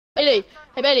Bailey,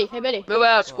 hey Bailey, hey Bailey. Move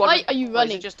out, squad. Why are you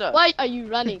running? Just us? Why are you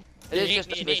running? It is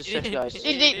just us versus 6 guys.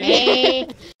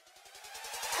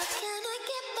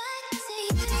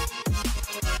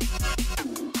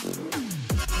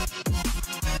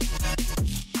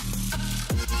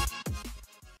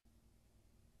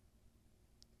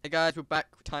 Hey guys, we're back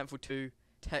with TitanFall 2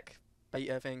 tech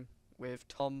beta thing with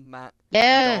Tom, Matt,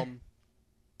 Yeah.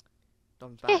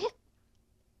 Dom's back.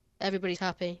 Everybody's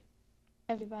happy.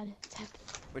 everybody.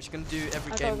 We're just gonna do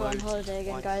every I game gotta go on mode. holiday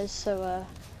again, twice. guys. So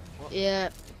Yeah.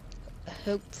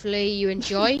 Hopefully you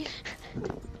enjoy.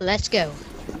 Let's go.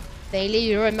 Bailey,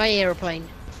 you're in my airplane.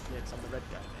 Yeah, 'cause I'm the red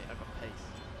guy, mate. I got pace.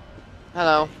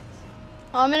 Hello.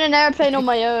 I'm in an airplane on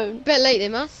my own. Bit late there,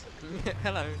 Matt.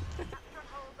 Hello.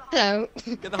 Hello.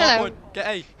 Get the Hello. hard point. Get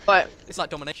A. But It's like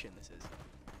domination. This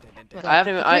is. I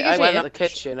haven't even. I Can we went go to the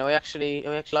kitchen. Are we actually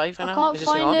live right I now? can't Is this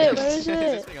find on? it. Where is Is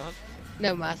this it? thing on?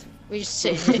 No, Matt. We're just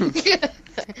sitting here.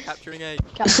 Capturing A.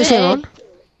 Is this thing on?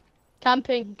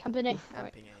 Camping. Camping A.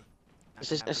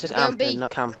 This is Down B. amping,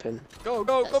 not camping. Go,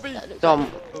 go, go B. Dom,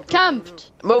 Go, go,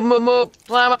 Camped. move, move, move.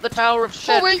 Climb up the tower of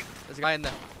shit. Oh, wait. There's a guy in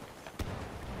there.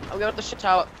 I'm going up the shit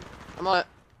tower. I'm on it.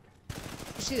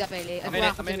 You see that, Bailey? I'm I in it,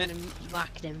 whacked I'm in him it. and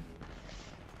whacked him.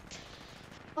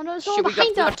 Oh no, it's all Shit, we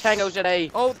got behind us. tangos at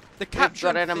A. Oh, the capture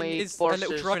got thing enemy is a forces.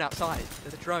 little drone outside.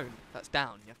 There's a drone that's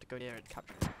down. You have to go near it and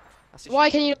capture it. That's the Why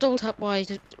issue. can you double tap Y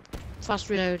to fast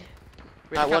reload?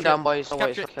 We have to One capture down, it. boys. Oh, wait,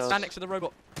 Capture for it. kills. Stand next to the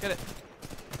robot. Get it.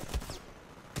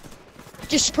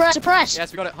 Just suppress.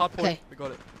 Yes, we got it. Hard point. Okay. We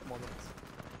got it. Come on, let's.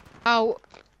 Ow.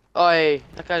 Oi,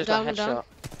 that guy just got Down, down. headshot.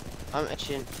 I'm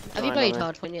itching. Have you played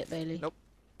hardpoint yet, Bailey? Nope.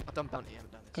 I've done bounty. I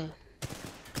haven't done this. Okay.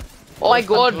 Oh my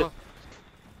god.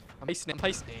 I'm pasting it. I'm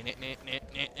pasting it.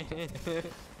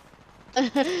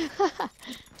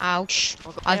 Ouch. I've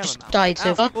got I've my just ammo now. died so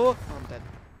Ow. far. Oh, I'm dead.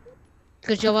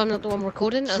 Good job I'm not the one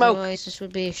recording, Smoke. otherwise this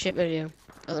would be a shit video.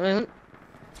 At the moment.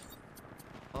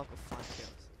 Oh, I've got 5 kills.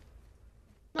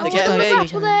 No, They there's get a me.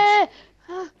 grapple there.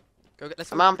 Go get.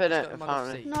 Let's I'm go. amping Let's it, go to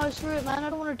apparently. C. No, screw it, man. I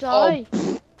don't want to die.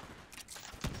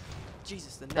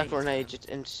 Jesus, the That nades. grenade just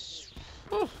in.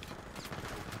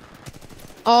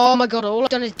 Oh my god, all I've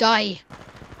done is die.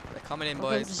 They're coming in, I've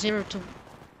gone from boys. 0 to...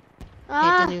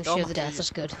 Ah. Didn't even Don't show the worry. death,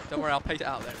 that's good. Don't worry, I'll pace it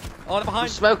out there. Oh, they're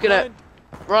behind. Smoking it.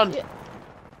 Run. Yeah.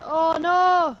 Oh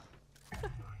no.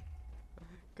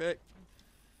 Quick.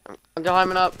 I'm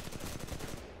climbing up.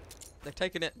 They're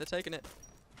taking it. They're taking it.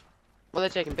 Well, they're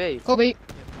taking B. Copy.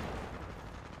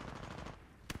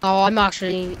 Oh, I'm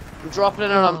actually... I'm dropping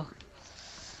it on Oh, them.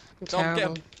 I'm Dom, get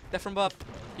terrible. him. They're from above.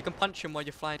 You can punch him while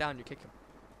you're flying down. You kick him.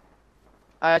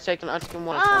 I taken one.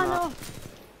 Ah It's no.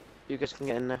 You guys can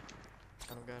get in there.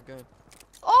 I'm going.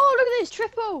 Oh look at this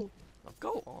triple. Oh,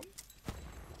 go on.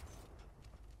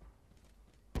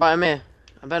 Right, I'm here.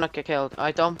 I better not get killed.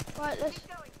 Alright, Dom. Right, let's.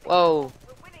 Whoa.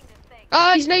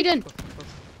 Oh, he's nading!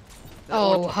 They're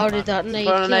all Oh, top how of the did that mountain. nade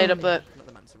Throwing a nade kill up me? there. Not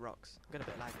the mountains, the rocks. I'm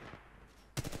getting a bit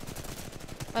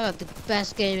laggy. I had the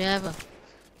best game ever.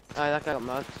 Alright, that guy got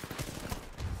mugged.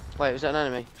 Wait, was that an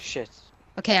enemy? Shit.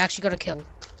 Okay, I actually got a kill.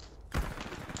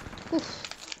 Oof.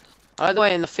 I like the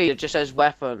way in the feed it just says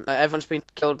weapon. Everyone's been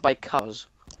killed by cars.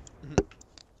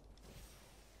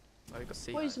 Oh, you got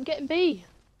C. Boys, mate. I'm getting B.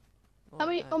 Oh, Help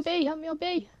me nice. on B. Help me on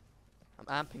B. I'm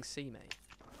amping C, mate.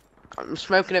 I'm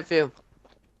smoking it for you.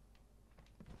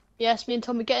 Yes, me and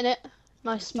Tom are getting it.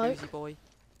 Nice smoke. Toozy boy.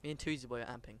 Me and Toozy boy are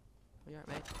amping. Are you alright,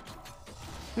 mate?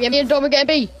 Yeah, me and Dom are getting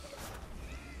B.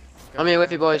 I'm here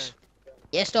with you, boys.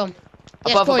 Yes, Dom.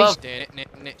 Yes, Above, boys.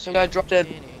 above. Some guy dropped in.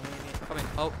 Come in.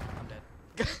 Oh, I'm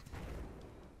dead.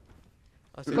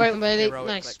 I was doing Right, a Bailey, heroic,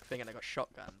 nice. like, thing and I got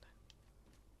shotgunned.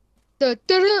 Oh,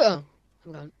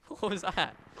 I'm gone. What was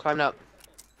that? Climbing up.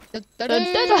 There's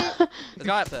a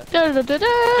guy up there.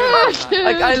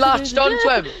 I latched onto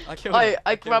him. I killed him.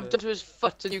 I killed grabbed him. onto his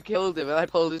foot and you killed him and I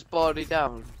pulled his body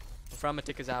down.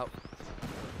 Framatic is out.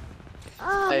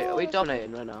 Hey, are we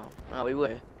dominating right now? Oh, we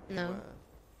were. No.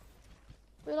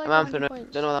 We're like I'm 100 amping it.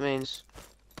 points. Don't know what that means. I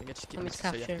think it just Let me gives so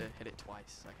you have to capture. hit it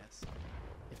twice, I guess. You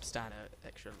have to stand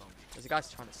extra long. There's a guy's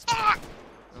trying to smack.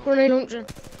 Grenade launcher.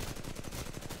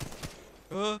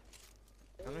 I'm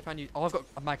gonna find you. Oh, I've got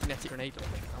a magnetic grenade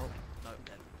launcher. Oh, no, I'm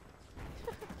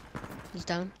dead. He's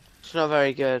down. It's not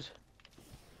very good.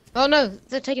 Oh no,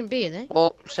 they're taking B, are they?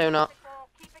 Oh, soon up.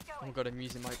 Oh god, I'm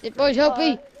using my. Yeah, boys, help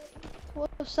me.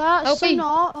 What's that? Help So me.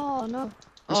 not. Oh no.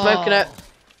 I'm smoking it.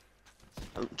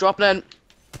 I'm dropping in.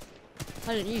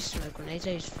 I didn't use smoke grenades,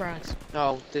 I used frags.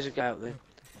 Oh, there's a guy out there.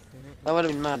 That would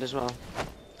have been mad as well.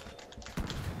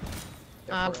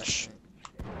 Ouch.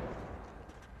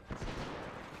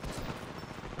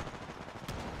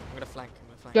 I'm gonna flank. I'm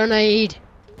gonna flank. Grenade.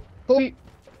 Boy.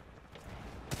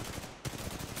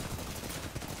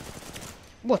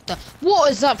 What the?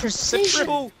 What is that The precision?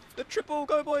 triple! The triple!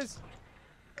 Go, boys!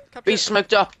 Capture Be it.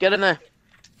 smoked up. Get in there.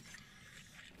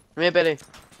 Come here, Billy.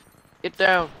 Get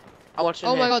down. I'm watching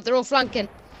Oh here. my god, they're all flanking.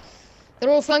 They're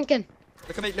all flanking.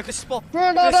 Look at me, look at this spot! Look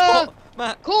Run, at this spot!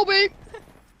 Matt! Kobe!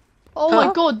 Oh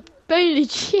my god, Bailey,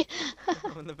 gee.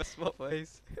 I'm in the best spot,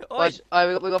 boys. Oi. Boys,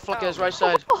 we got flankers right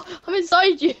side. I'm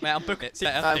inside you. Mate, I'm booking it. See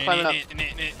you later. I'm climbing up.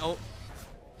 Oh.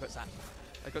 What's that?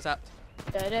 What's that?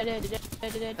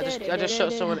 I just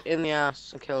shot someone in the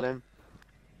ass and killed him.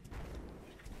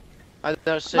 I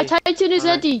don't see. My Titan is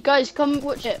Alright. ready. Guys, come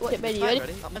watch it. Watch it, Bailey. You ready?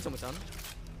 Ready? I'm almost done.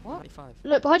 What? 95.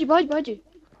 Look, behind you, behind you, behind you.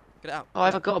 Get it out. Oh,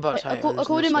 I forgot about Wait, I Titans.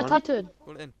 called in my Titan.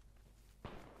 Call it in.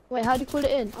 Wait, how do you call it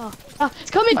in? Ah,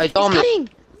 it's coming! Hey, It's Dom. coming!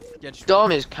 Yeah, just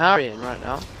Dom is carrying right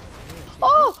now.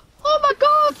 Oh my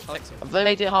god! Alexa. I've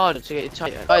made it harder to get your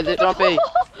Titan. Right, drop B.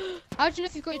 How do you know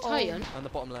if you've got your Titan? On the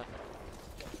bottom left.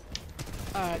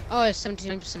 Alright. Oh, it's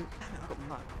 79%. I've got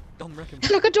Matt. Dom reckon.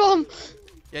 Look at Dom!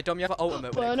 Yeah, Dom, you have an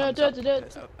ultimate when it comes up.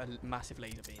 It's a massive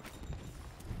laser beam.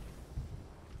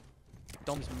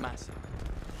 Dom's massive.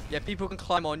 Yeah, people can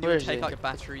climb on you Where and is take he? out your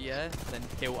battery, yeah, and then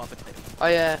kill other Titans. Oh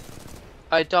yeah.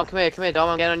 Alright, Dom, come here, Dom.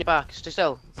 I'm getting on your back. Stay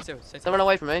still. Still, Don't run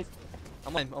away from me.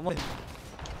 I'm on.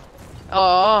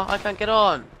 Oh, I can't get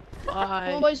on. Come on,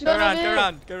 Bye. boys, we Go got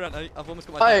around. I've almost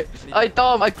got my Titan. Hi,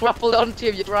 Dom. I grappled onto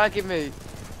you. You're dragging me.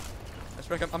 Let's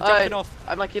wreck him. I'm Alright. jumping off.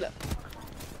 I'm like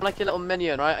your little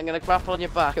minion, right? I'm gonna grapple on your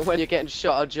back, and when you're getting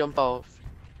shot, I'll jump off.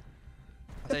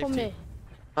 I Step on saved you. me.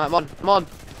 Alright, come on.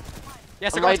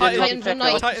 Yes, I I'm got a waiting, Titan.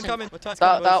 LuckyPickle. My Titan's coming. My Titan's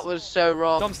coming, That boys. was so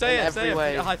wrong. Dom, stay in here. Stay every here.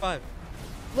 way. Get a high five.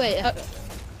 Wait, I've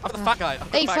got the fat guy. I've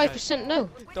got the fat guy. 85% no.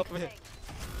 Dom, over here.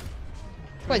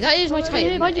 Wait, that is my Wait,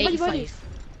 Titan. behind you, 85.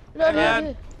 Look, man.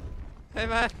 look, Hey,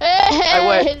 man. look. Hey,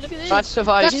 wait. look at Try to this.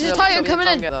 survive. There's a till Titan something coming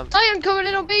can in. get them. Titan coming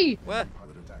in on B. Where?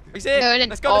 He's here. Going in.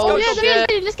 Let's go. Oh, Let's Yeah, go. there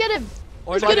shit. he is. Let's get him.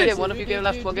 Or Let's is get it it. One of you go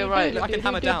left, one go right. I can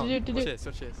hammer down. Watch this.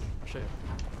 I'll show you.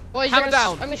 Boys, Hammer I'm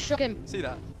down. gonna shock him. See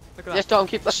that? Look at Yes, that. Dom,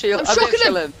 keep the shield. I'm I'm shocking him.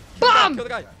 chilling. Bam! Kill the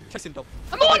guy. Chase him, Dom.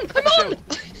 I'm on!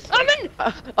 I'm in!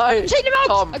 Alright, Take him out!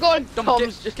 Tom. I got him! Dom,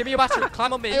 Tom's just give me your battery.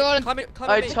 Climb on me. I got him. Climb on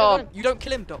Alright, me. Tom. You don't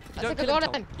kill him, Dom. You I don't think kill I him,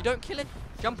 got Tom. him. You don't kill him.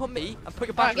 Jump on me and put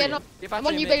your Alright, battery get in. up. Your I'm battery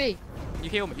on in you, me. Bailey. You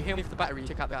heal me. You heal me with the battery. You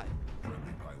take out the guy.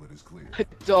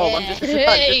 Dom, I'm just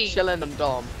Hey. chilling on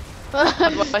Dom. How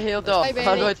do I heal Dom? Hey,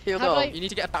 How do I baby. heal How do Dom? I- You need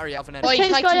to get a battery out of an Oi, enemy.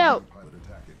 Change guy Titan. out.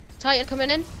 Titan coming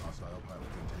in.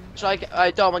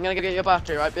 Alright, Dom, I'm gonna go get your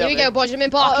battery, right? Here we go, boys. I'm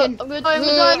embarking. I'm gonna die, I'm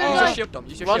gonna die, I'm Use gonna your die. shield, Dom.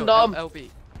 Use your Run, shield. Dom. LB.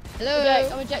 Hello.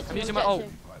 Eject, I'm ejecting. I'm using my ult.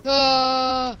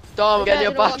 Dom, I'm getting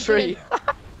your you know what I'm battery.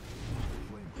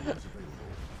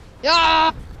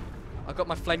 Yeah. I've got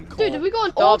my flame core. Dude, have we got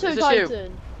an Dom, auto is this you?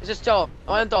 Titan? Is this Dom?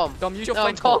 Am I on Dom? Dom, use your No,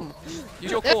 flame core. Dom.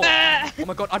 Use your core. Oh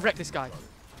my god, I'd wreck this guy.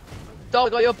 Dom, I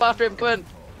got your battery, I'm coming.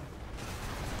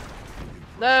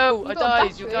 No, I You got a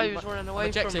died. You battery? guy was running I'm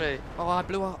away from ejecting. me. Oh, I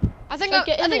blew up. I think Should I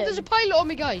get in there's a him? pilot on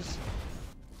me, guys.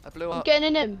 I blew I'm up. getting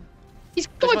in him. He's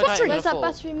Where's got my my battery. Titan? Where's that fall.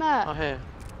 battery, Matt? Oh, here.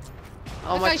 That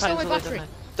Oh, my guy stole my Titan's battery. away.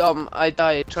 Dom, I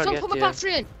died trying to Someone get put my you.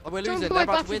 battery in. Oh, we're Don't losing. put They're my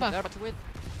about to battery win. back. They're about to win.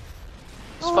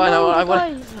 It's Oh, fine, no, I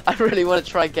guys. really want to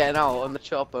try getting out on the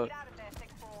chopper.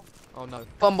 Oh no.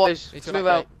 Come on, boys. Need Let's to move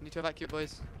evacuate. out. Need to evacuate,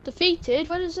 boys. Defeated?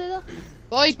 Why did it say that?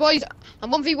 Boys,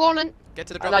 I'm 1v1ing. Get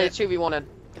to the I drop know you're ship. 2v1 in.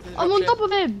 Get to the I'm drop on ship. top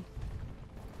of him.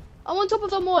 I'm on top of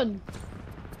someone.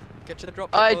 Get to the drop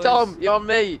ship, Alright, boys. Dom, you're on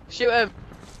me. Shoot him.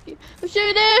 I'm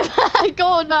shooting him. Go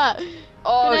on, Matt.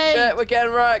 Oh Grenade. shit, we're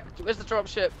getting wrecked. Where's the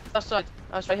dropship? That side.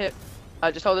 That's right here.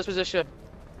 Alright, just hold this position.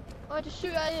 Oh, just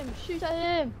shoot at him. Shoot at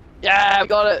him. Yeah, we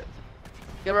got it.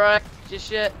 Get wrecked. Just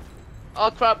shit. Oh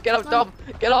crap, get off, Dom.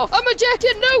 Get off. I'm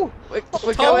ejected. No. We're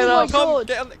Tom, going my up. God. Tom,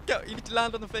 get on the, go. You need to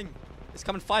land on the thing. It's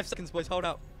coming 5 seconds, boys. Hold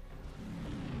out.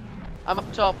 I'm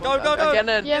up top. Go, go, I'm go. getting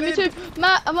in. Yeah, me Get too.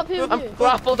 Matt, I'm up here with I'm you.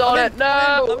 grappled on it. No.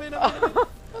 I'm in. I'm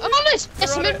on this.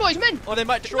 Yes, I'm in, boys. I'm in. Oh, they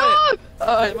might destroy No. it. They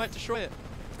Alright, might destroy it.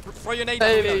 Throw your nade.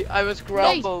 baby, I was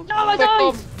grappled. No, I Quick, died.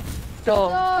 Dom.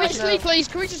 Dom. No. Can we just leave, please?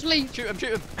 Can we just leave? Shoot him,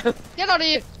 shoot him. Get out of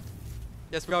here.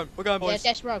 Yes, we're going. We're going, boys. Yes,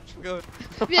 yes, route. We're going.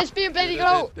 Yes, be a Bailey,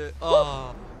 go.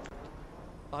 Oh.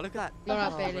 Oh, look at that. You're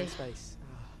right, Oh, Bailey. great space.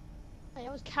 Hey,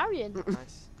 I was carrying.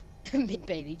 Nice. Mid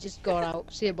Bailey just got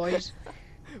out. See you, boys.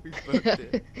 We booked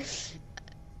it.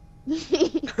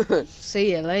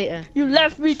 See you later. You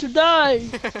left me to die.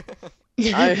 See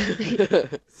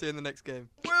you in the next game.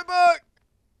 We're back!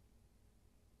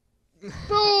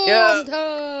 Boom! Yeah.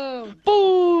 Down.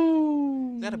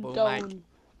 Boom. Is that a boom, Down.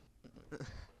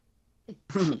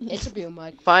 It's a real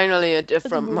mic. Finally, a That's a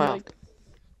different boom map. mic.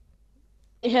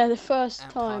 Yeah, the first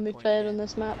And time we PowerPoint played again. on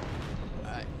this map.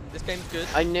 Alright, this game's good.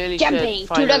 I nearly Jumping said to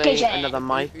finally location. another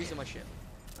mic. Who's in my ship?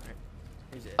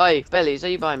 Who's it? Hey, Bellies, are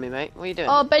you behind me, mate? What are you doing?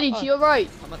 Oh, Benny, to your right.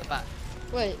 I'm at the back.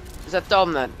 Wait. Is that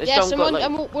Dom then? Is Yes, Dom got,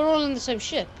 like... we're all in the same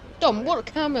ship. Dom, what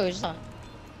camo is that?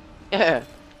 Yeah.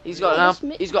 He's got Oh, that's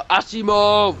me. He's got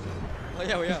Asimo. Oh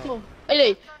yeah, we are. Oh,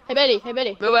 Benny, hey Benny, hey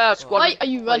Benny. Move out, squad. Why are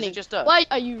you Wait, running? is it just us? Why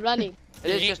are you running? It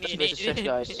is just us versus 6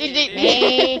 guys.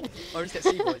 Oh, just get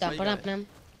C boys. There you go.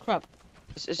 Crap.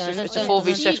 It's a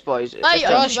 4v6, boys. It's Hey,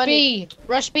 just us. Rush B!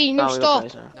 Rush B, no Oh, we got stop!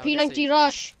 guys now. No, we get C. P90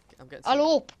 rush! I'm getting C.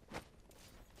 Hello up!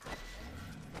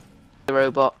 The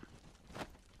robot.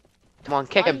 Come on,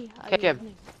 kick him. Why are Kick you him.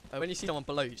 running? When you see someone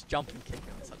below, you just jump and kick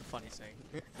them. It's like the funniest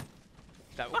thing.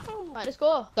 That Right, let's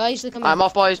go. Guys, they're coming. I'm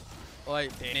off, boys. Oh, I've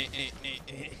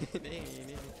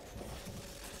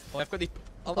got these.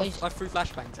 I threw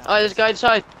flashbangs out. Oh, there's a guy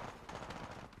inside.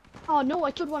 Oh no,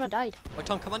 I killed one, I died. Oh,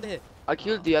 Tom, come under here. I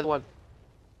killed the other one.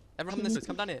 Everyone come this way.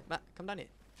 Come down here. Matt, come down here.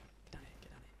 Get down here.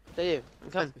 Get down here. Is that you?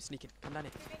 I'm coming. We're sneaking. Come down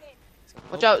here.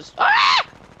 Watch out. Ah!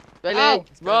 Belly, Ow! What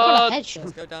a run. Let's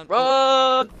headshot. go down.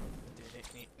 Run.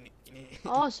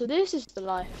 Oh, so this is the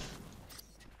life.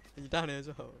 Are you down here as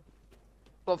well?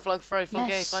 Go on, flank through, flank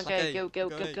A, Yes. flank A. Go, go,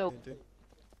 go, go.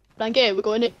 Blanket, we're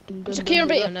going in. Secure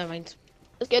B. Oh, never mind.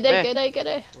 Let's get there, Where? get there, get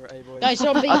there. We're A boys. Guys, they're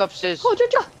on B. I'm upstairs. Oh,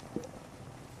 Ginger!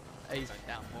 A's going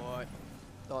down, boy.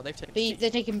 Oh, they've taken B, C. they're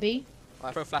taking B.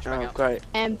 I throw a flashbang Oh, out. great.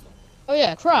 Oh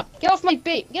yeah, crap. Get off my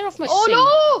B. Get off my C.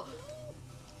 Oh no!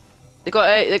 They got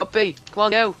A, they got B. Come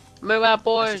on, go. Move out, Let's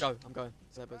boys. go. I'm going.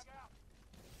 Zebras.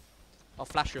 I'll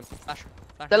flash them. Flash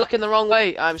them. They're looking the wrong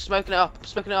way. I'm smoking it up.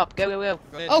 Smoking it up. Go, go, go.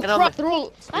 Go in. Oh Get on crap, me. they're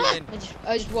all. Get in.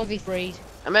 I just 1v3'd.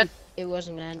 I'm in. It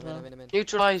wasn't gonna end well. I'm in.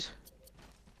 Neutralize.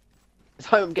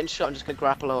 If I'm getting shot, I'm just gonna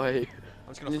grapple away.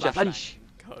 I'm just gonna Ninja flashbang. punch.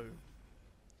 Go.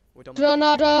 We're done.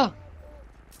 Granada!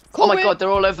 Oh my god, they're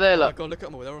all over there, Oh my look. god, look at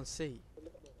them all. They're on C.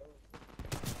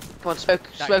 Come on, smoke,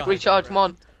 That smoke, guy's recharge, right. come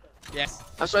on. Yes.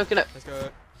 I'm smoking it. Let's go.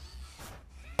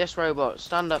 Yes, robot,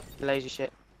 stand up, you lazy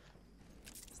shit.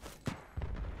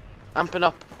 Amping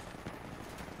up.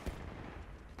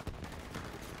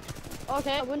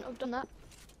 Okay, I wouldn't have done that.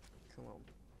 Come on.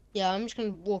 Yeah, I'm just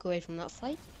gonna walk away from that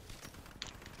fight.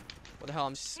 What the hell?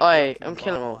 I'm just. Oi, I'm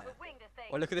killing them all.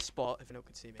 Oh, look at this spot. If anyone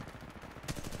could see me.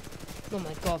 Oh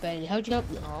my god, Benny, how'd you help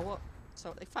me? Oh, what?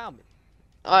 So they found me.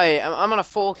 Oi, I'm on a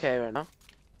 4K right now.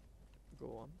 Go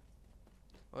on.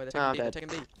 Oh, they're taking Ah, B. They're dead. taking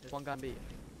B. There's one guy in B.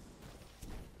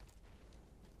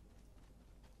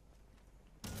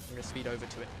 I'm gonna speed over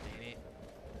to it.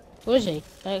 Where is he?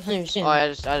 I can't even see him. Oh, I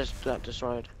just got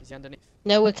destroyed. Is he underneath?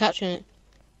 No, we're capturing it.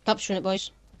 Capturing it,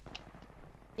 boys.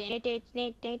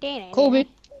 Colby.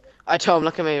 I told him,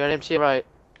 look at me, right him to your right.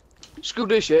 Screw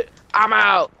this shit. I'm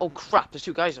out. Oh crap, there's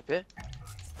 2 guys up here.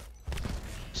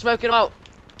 Smoking them out.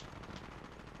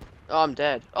 Oh, I'm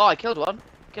dead. Oh, I killed one.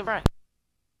 Get right.